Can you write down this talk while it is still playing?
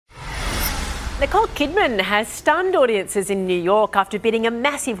Nicole Kidman has stunned audiences in New York after bidding a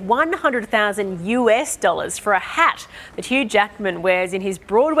massive $100,000 for a hat that Hugh Jackman wears in his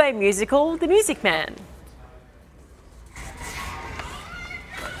Broadway musical, The Music Man.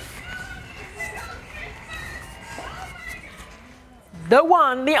 The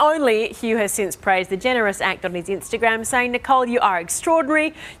one, the only, Hugh has since praised the generous act on his Instagram, saying, "Nicole, you are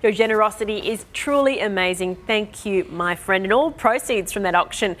extraordinary. Your generosity is truly amazing. Thank you, my friend." And all proceeds from that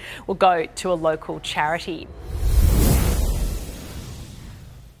auction will go to a local charity.